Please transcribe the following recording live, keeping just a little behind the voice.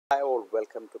all,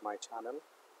 welcome to my channel.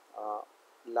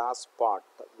 Last part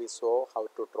we saw how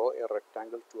to draw a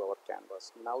rectangle to our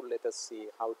canvas. Now let us see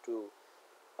how to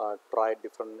try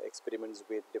different experiments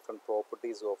with different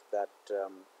properties of that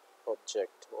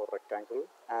object or rectangle,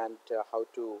 and how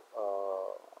to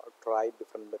try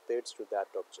different methods to that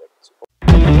object.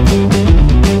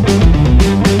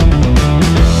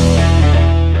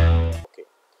 Okay,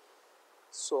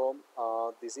 so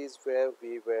this is where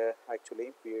we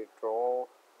draw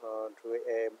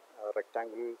a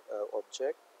rectangle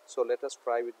object. So let us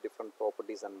try with different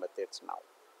properties and methods now.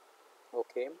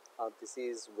 Okay, this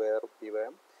is where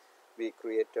we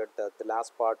created the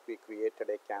last part. We created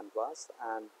a canvas,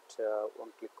 and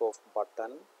one click of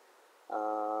button,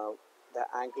 the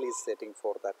angle is setting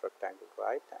for that rectangle,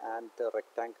 right? And the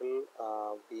rectangle,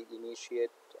 we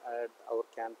initiate our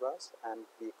canvas and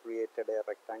we created a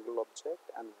rectangle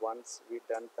object, and once we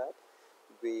done that,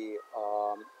 we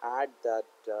add that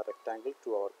rectangle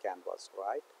to our canvas,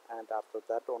 right? And after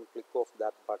that, on click of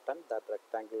that button, that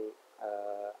rectangle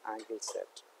angle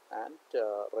set, and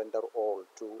render all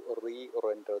to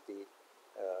re-render the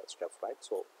stuff, right?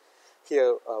 So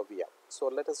here we are. So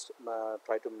let us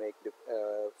try to make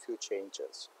few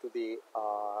changes to the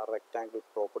rectangle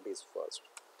properties first.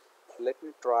 Let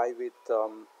me try with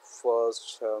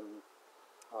first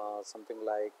something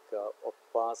like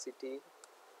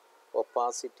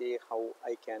opacity, how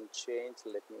I can change.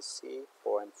 Let me see,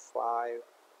 0.5.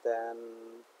 Then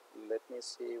let me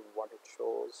see what it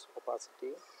shows.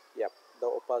 Opacity, yep, the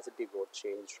opacity got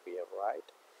changed here,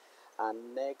 right?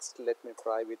 And next let me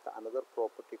try with another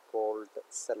property called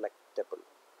selectable.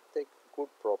 The good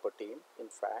property, in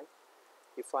fact,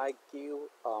 if I give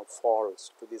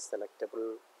false to this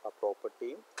selectable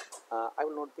property, I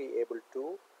will not be able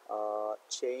to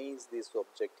change this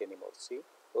object anymore. See,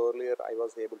 earlier I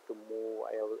was able to move,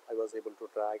 I was able to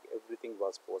drag, everything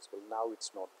was possible. Now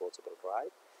it's not possible,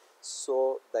 right?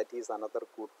 So that is another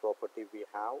good property we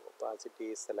have.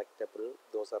 Opacity, selectable,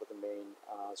 those are the main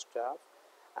stuff.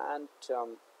 And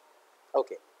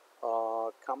okay,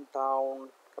 coming down,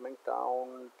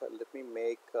 let me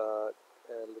make a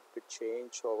little bit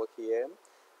change over here.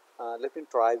 Let me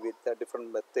try with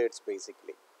different methods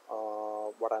basically.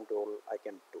 What and all I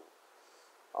can do,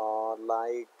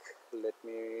 like let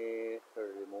me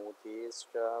remove this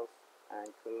stuff,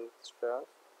 ankle stuff,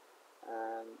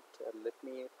 and let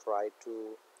me try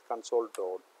to console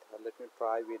dot. Let me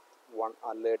try with one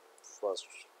alert first.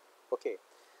 Okay,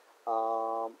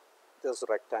 this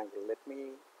rectangle, let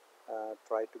me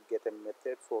try to get a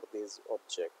method for this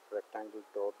object. Rectangle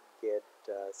dot get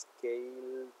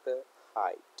scaled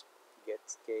height,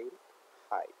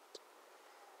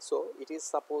 so it is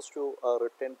supposed to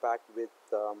return back with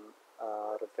the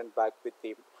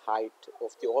height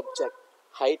of the object,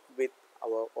 height with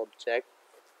our object.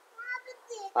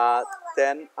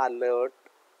 Then alert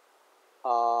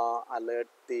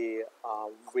the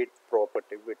width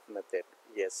property, width method.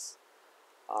 Yes,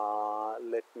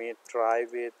 let me try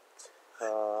with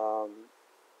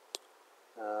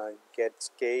get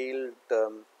scaled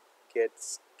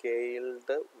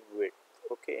width.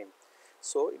 Okay,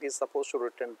 so it is supposed to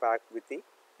return back with the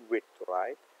width,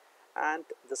 right? And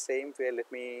the same way,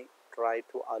 let me try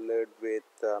to alert with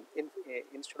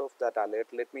instead of that alert,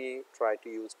 let me try to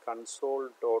use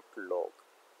console.log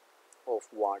of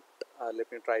what.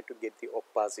 Let me try to get the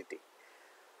opacity,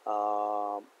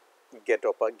 get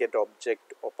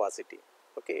object opacity.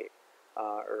 Okay,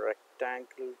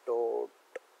 rectangle dot,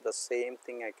 the same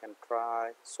thing I can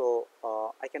try. So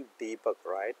I can debug,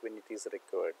 right, when it is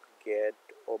required. Get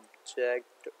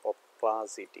object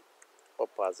opacity,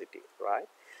 right?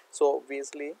 So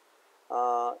obviously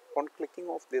on clicking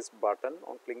of this button,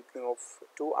 on clicking of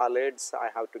two alerts I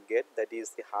have to get, that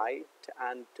is the height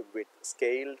and width,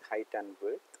 scaled height and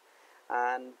width.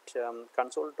 And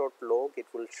console.log, it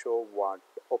will show what?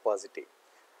 Opacity.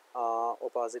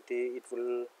 It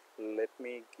will let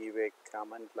me give a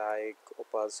command like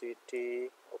opacity.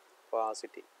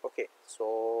 Okay,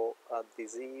 so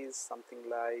this is something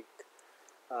like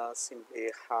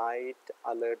simply height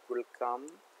alert will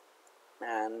come,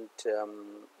 and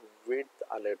width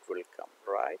alert will come,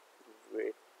 right?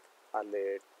 Width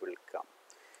alert will come,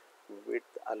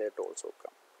 width alert also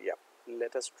come. Yeah,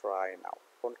 let us try now.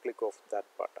 One click of that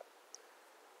button.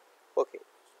 Okay,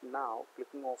 now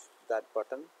clicking off that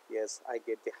button, yes, I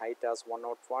get the height as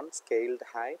 101, scaled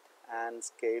height, and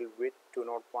scale width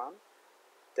 201.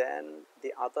 Then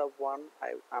the other one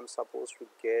I'm supposed to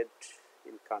get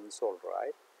in console,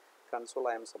 right? Console,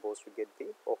 I am supposed to get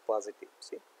the opacity.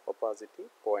 See, opacity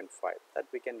 0.5, that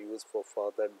we can use for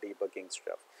further debugging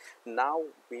stuff. Now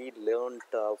we learned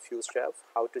a few stuff,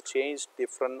 how to change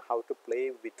different, how to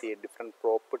play with the different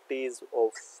properties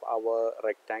of our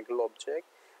rectangle object,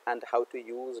 and how to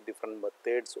use different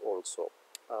methods also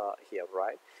here,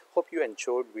 right? Hope you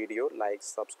enjoyed video. Like,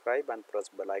 subscribe and press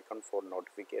bell icon for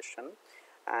notification,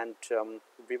 and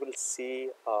we will see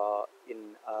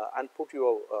in and put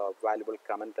your valuable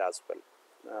comment as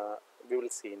well. We will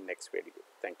see in next video.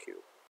 Thank you.